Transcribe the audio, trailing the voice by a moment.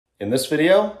In this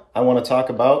video, I want to talk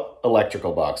about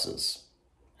electrical boxes,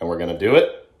 and we're going to do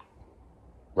it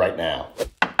right now.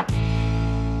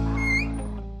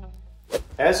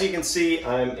 As you can see,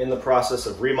 I'm in the process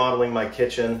of remodeling my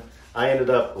kitchen. I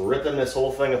ended up ripping this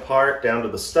whole thing apart down to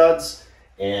the studs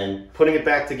and putting it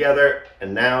back together,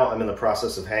 and now I'm in the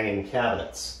process of hanging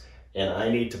cabinets. And I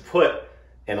need to put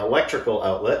an electrical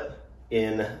outlet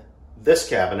in this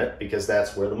cabinet because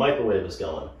that's where the microwave is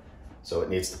going. So it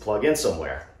needs to plug in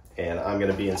somewhere. And I'm going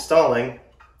to be installing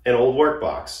an old work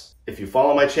box. If you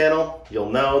follow my channel, you'll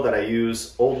know that I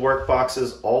use old work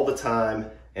boxes all the time,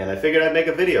 and I figured I'd make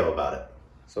a video about it.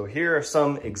 So here are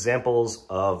some examples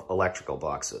of electrical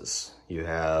boxes. You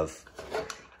have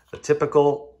a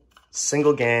typical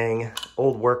single gang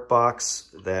old work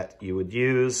box that you would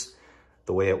use.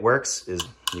 The way it works is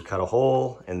you cut a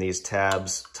hole and these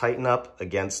tabs tighten up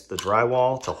against the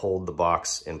drywall to hold the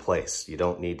box in place. You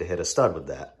don't need to hit a stud with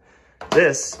that.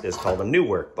 This is called a new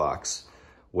work box,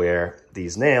 where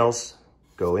these nails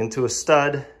go into a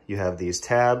stud. You have these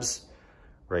tabs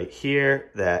right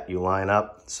here that you line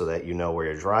up so that you know where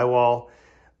your drywall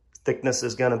thickness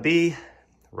is gonna be.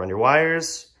 Run your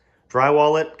wires,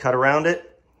 drywall it, cut around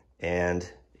it, and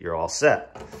you're all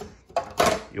set.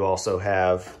 You also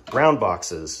have round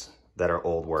boxes that are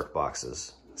old work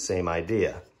boxes. Same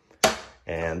idea.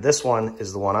 And this one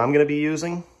is the one I'm gonna be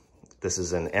using. This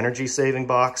is an energy saving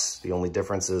box. The only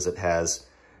difference is it has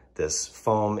this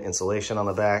foam insulation on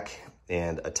the back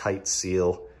and a tight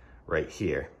seal right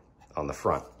here on the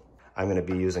front. I'm gonna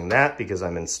be using that because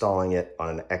I'm installing it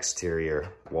on an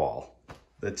exterior wall.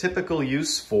 The typical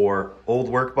use for old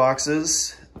work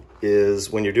boxes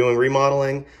is when you're doing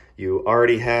remodeling, you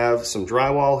already have some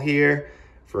drywall here.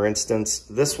 For instance,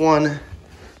 this one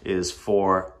is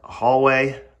for a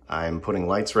hallway. I'm putting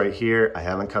lights right here. I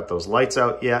haven't cut those lights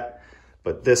out yet.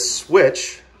 But this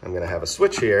switch, I'm gonna have a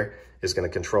switch here, is gonna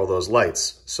control those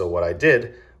lights. So what I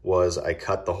did was I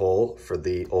cut the hole for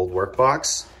the old work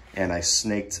box and I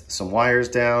snaked some wires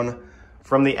down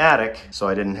from the attic so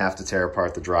I didn't have to tear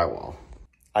apart the drywall.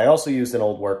 I also used an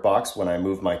old work box when I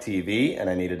moved my TV and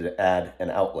I needed to add an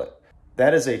outlet.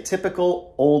 That is a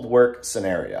typical old work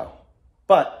scenario.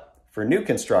 But for new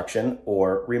construction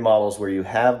or remodels where you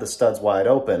have the studs wide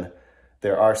open,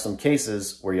 there are some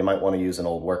cases where you might want to use an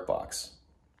old work box.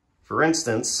 For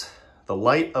instance, the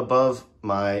light above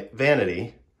my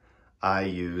vanity, I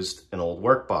used an old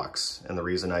work box. And the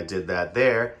reason I did that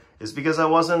there is because I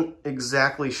wasn't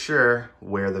exactly sure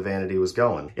where the vanity was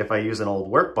going. If I use an old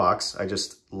work box, I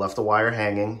just left the wire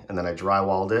hanging and then I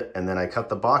drywalled it and then I cut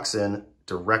the box in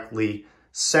directly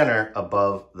center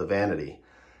above the vanity.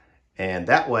 And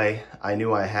that way I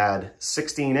knew I had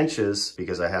 16 inches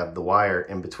because I have the wire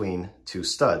in between two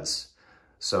studs.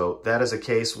 So that is a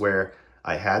case where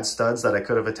I had studs that I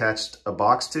could have attached a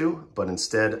box to, but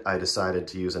instead I decided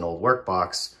to use an old work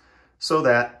box so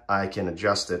that I can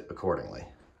adjust it accordingly.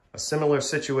 A similar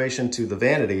situation to the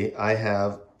vanity, I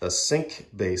have a sink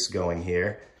base going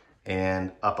here,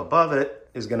 and up above it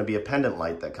is going to be a pendant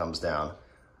light that comes down.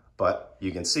 But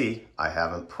you can see I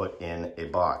haven't put in a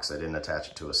box. I didn't attach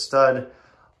it to a stud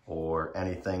or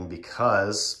anything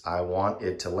because I want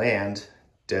it to land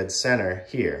dead center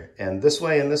here. And this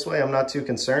way I'm not too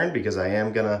concerned because I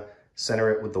am gonna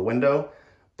center it with the window.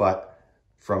 But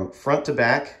from front to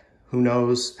back, who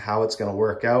knows how it's gonna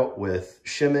work out with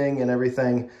shimming and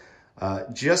everything.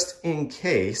 Just in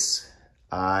case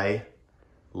I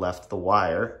left the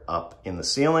wire up in the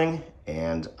ceiling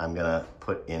and I'm gonna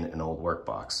put in an old work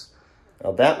box.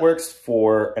 Now that works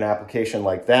for an application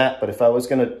like that, but if I was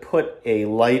gonna put a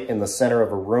light in the center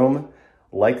of a room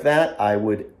like that, I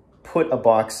would put a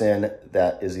box in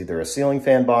that is either a ceiling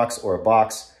fan box or a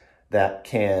box that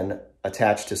can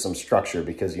attach to some structure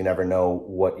because you never know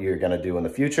what you're gonna do in the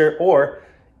future, or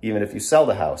even if you sell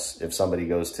the house, if somebody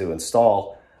goes to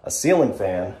install a ceiling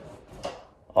fan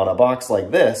on a box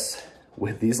like this,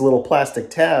 with these little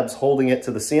plastic tabs holding it to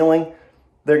the ceiling,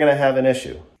 they're gonna have an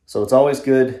issue. So it's always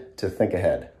good to think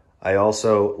ahead. I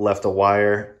also left a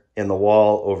wire in the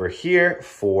wall over here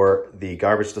for the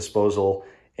garbage disposal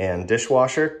and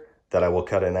dishwasher that I will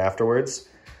cut in afterwards.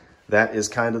 That is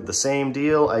kind of the same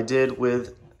deal I did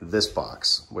with this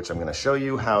box, which I'm gonna show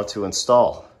you how to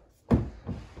install.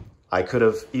 I could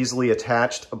have easily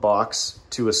attached a box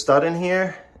to a stud in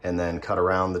here and then cut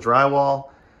around the drywall.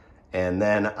 And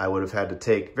then I would have had to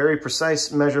take very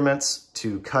precise measurements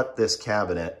to cut this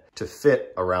cabinet to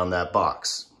fit around that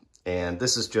box. And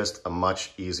this is just a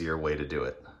much easier way to do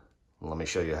it. Let me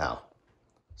show you how.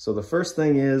 So the first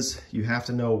thing is you have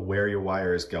to know where your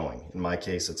wire is going. In my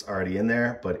case, it's already in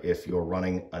there, but if you're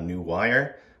running a new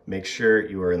wire, make sure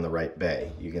you are in the right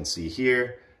bay. You can see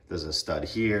here, there's a stud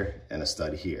here and a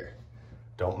stud here.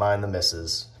 Don't mind the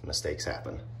misses, mistakes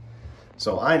happen.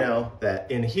 So I know that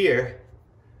in here,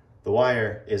 the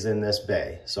wire is in this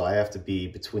bay. So I have to be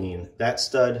between that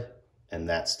stud and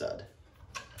that stud.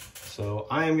 So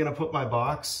I am gonna put my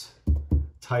box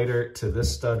tighter to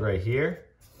this stud right here,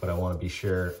 but I wanna be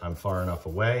sure I'm far enough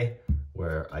away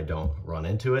where I don't run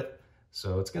into it.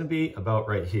 So it's gonna be about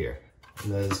right here.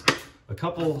 And there's a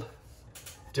couple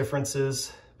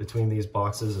differences between these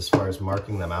boxes as far as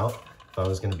marking them out. If I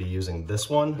was gonna be using this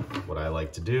one, what I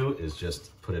like to do is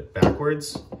just put it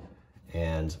backwards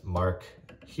and mark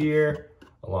here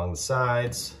along the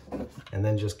sides, and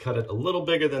then just cut it a little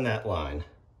bigger than that line.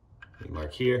 You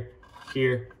mark here,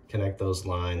 here, connect those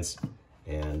lines,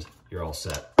 and you're all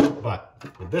set. But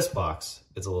with this box,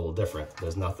 it's a little different.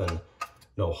 There's nothing,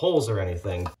 no holes or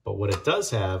anything, but what it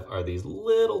does have are these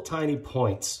little tiny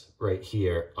points right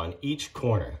here on each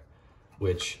corner,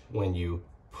 which when you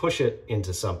push it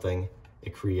into something,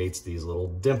 it creates these little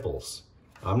dimples.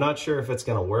 I'm not sure if it's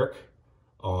gonna work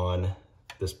on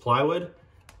this plywood,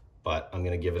 but I'm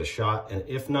gonna give it a shot. And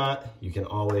if not, you can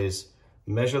always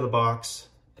measure the box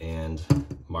and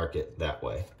mark it that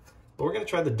way. But we're gonna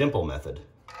try the dimple method.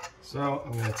 So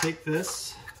I'm gonna take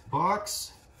this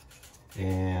box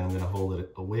and I'm gonna hold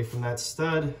it away from that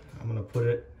stud. I'm gonna put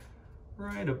it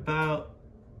right about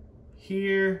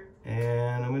here,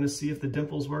 and I'm gonna see if the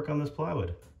dimples work on this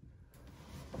plywood.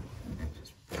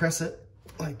 Just press it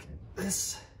like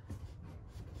this.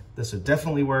 This would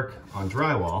definitely work on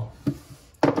drywall.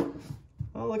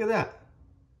 Oh, look at that.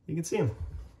 You can see them.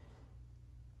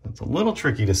 It's a little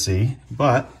tricky to see,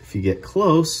 but if you get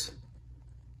close,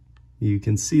 you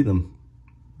can see them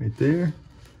right there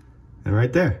and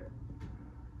right there.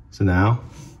 So now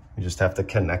you just have to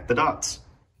connect the dots.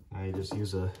 I just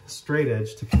use a straight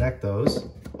edge to connect those,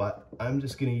 but I'm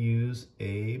just gonna use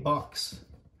a box.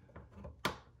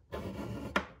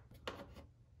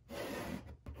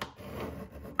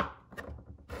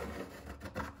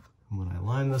 When I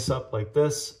line this up like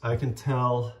this, I can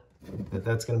tell that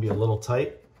that's gonna be a little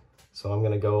tight. So I'm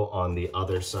gonna go on the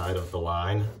other side of the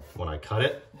line when I cut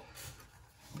it.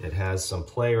 It has some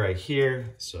play right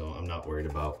here, so I'm not worried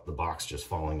about the box just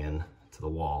falling in to the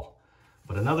wall.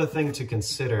 But another thing to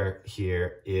consider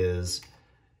here is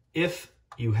if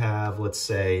you have, let's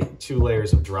say, 2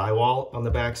 layers of drywall on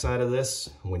the back side of this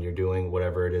when you're doing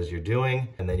whatever it is you're doing,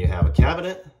 and then you have a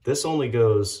cabinet, this only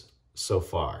goes so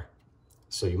far.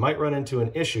 So you might run into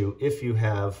an issue if you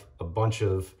have a bunch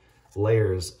of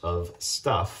layers of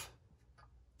stuff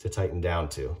to tighten down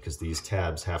to, because these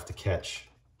tabs have to catch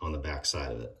on the back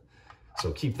side of it.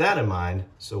 So keep that in mind.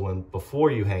 So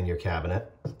before you hang your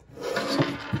cabinet,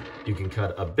 you can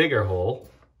cut a bigger hole,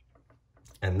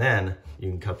 and then you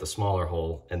can cut the smaller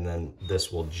hole, and then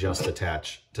this will just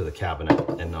attach to the cabinet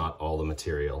and not all the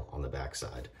material on the back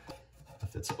side.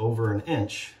 If it's over 1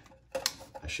 inch,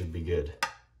 I should be good.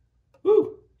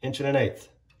 Woo, 1.1 inches.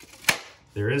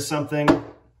 There is something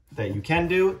that you can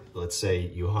do. Let's say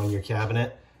you hung your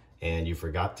cabinet and you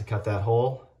forgot to cut that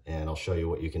hole, and I'll show you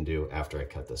what you can do after I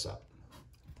cut this up.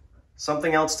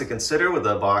 Something else to consider with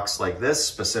a box like this,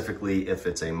 specifically if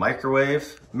it's a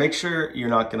microwave, make sure you're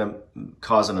not gonna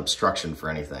cause an obstruction for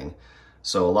anything.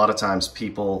 So a lot of times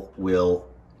people will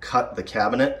cut the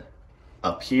cabinet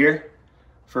up here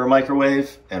for a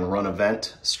microwave and run a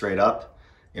vent straight up.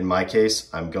 In my case,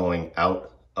 I'm going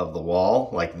out of the wall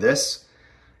like this.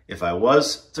 If I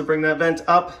was to bring that vent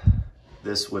up,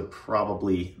 this would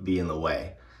probably be in the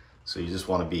way. So you just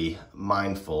wanna be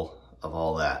mindful of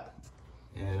all that.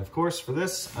 And of course for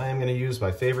this, I am gonna use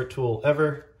my favorite tool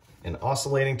ever, an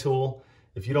oscillating tool.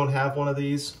 If you don't have one of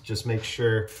these, just make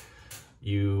sure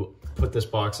you put this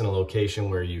box in a location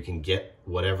where you can get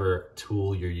whatever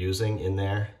tool you're using in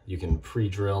there. You can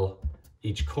pre-drill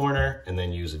each corner and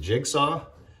then use a jigsaw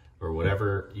or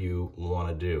whatever you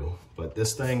wanna do. But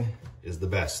this thing is the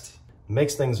best. It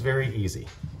makes things very easy.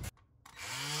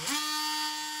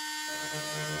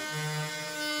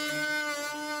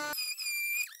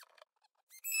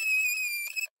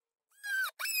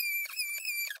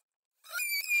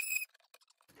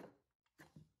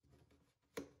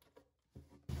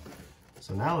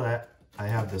 So now that I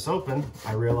have this open,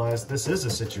 I realize this is a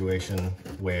situation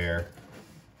where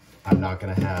I'm not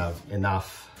gonna have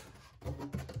enough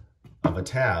of a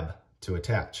tab to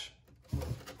attach.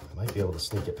 I might be able to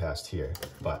sneak it past here,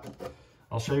 but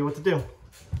I'll show you what to do.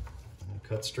 I'm gonna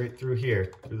cut straight through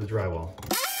here, through the drywall.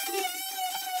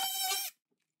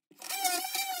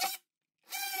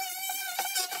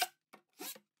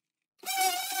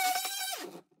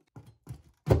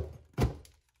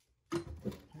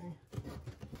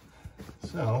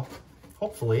 So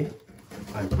hopefully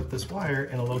I put this wire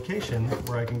in a location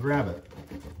where I can grab it.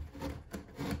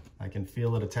 I can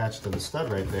feel it attached to the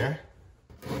stud right there.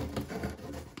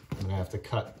 I'm gonna have to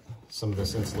cut some of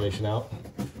this insulation out.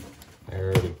 I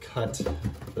already cut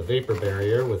the vapor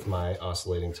barrier with my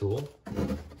oscillating tool.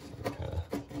 Kind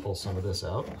of pull some of this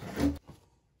out.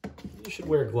 You should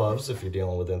wear gloves if you're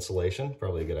dealing with insulation,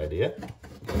 probably a good idea.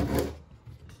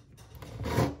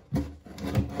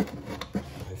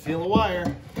 I feel a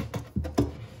wire.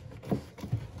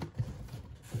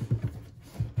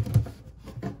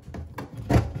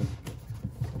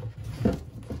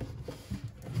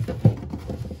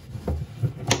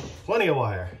 Plenty of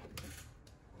wire.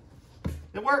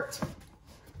 It worked.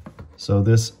 So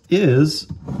this is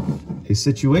a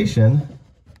situation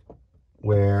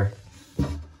where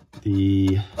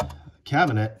the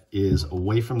cabinet is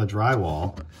away from the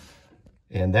drywall,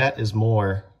 and that is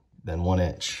more than 1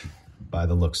 inch by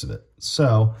the looks of it.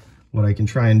 So what I can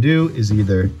try and do is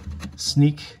either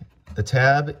sneak the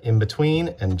tab in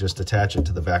between and just attach it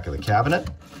to the back of the cabinet,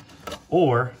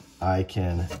 or I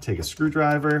can take a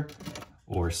screwdriver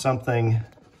or something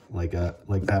like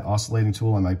that oscillating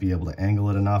tool. I might be able to angle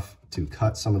it enough to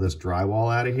cut some of this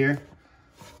drywall out of here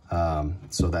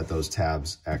so that those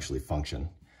tabs actually function.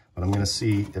 But I'm gonna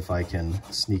see if I can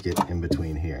sneak it in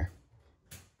between here.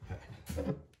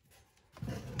 Okay.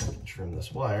 Trim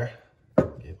this wire,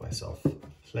 gave myself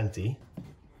plenty.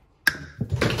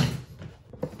 And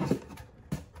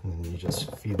then you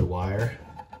just feed the wire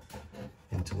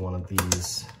into one of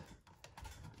these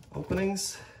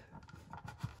openings.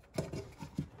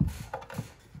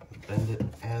 Bend it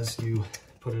as you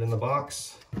put it in the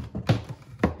box.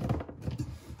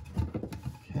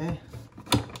 Okay,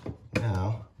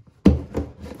 now, make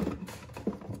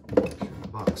sure the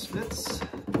box fits.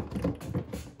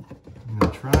 I'm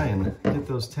gonna try and get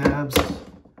those tabs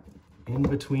in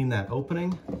between that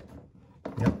opening.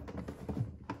 Yep,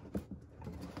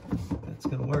 that's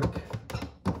gonna work.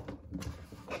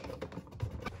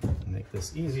 To make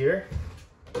this easier,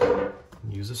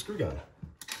 use a screw gun.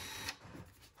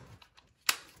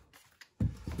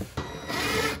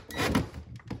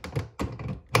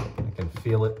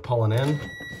 Feel it pulling in.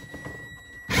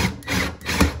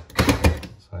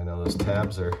 So I know those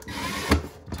tabs are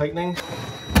tightening.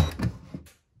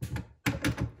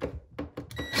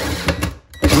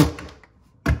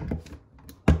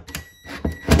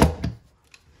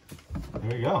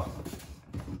 There you go.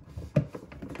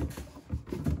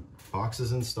 Box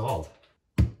is installed.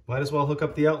 Might as well hook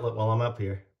up the outlet while I'm up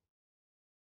here.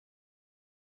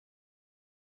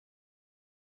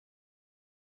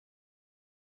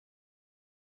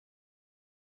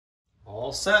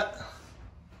 All set.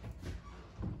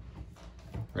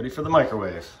 Ready for the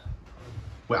microwave.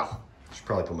 Well, I should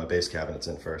probably put my base cabinets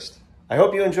in first. I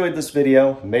hope you enjoyed this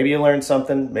video. Maybe you learned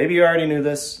something. Maybe you already knew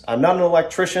this. I'm not an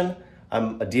electrician.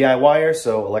 I'm a DIYer,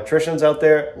 so electricians out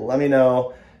there, let me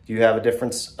know. Do you have a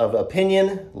difference of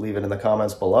opinion? Leave it in the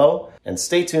comments below. And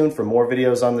stay tuned for more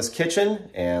videos on this kitchen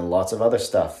and lots of other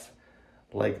stuff.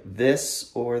 Like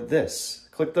this or this.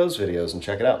 Click those videos and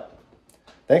check it out.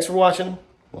 Thanks for watching.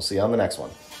 We'll see you on the next one.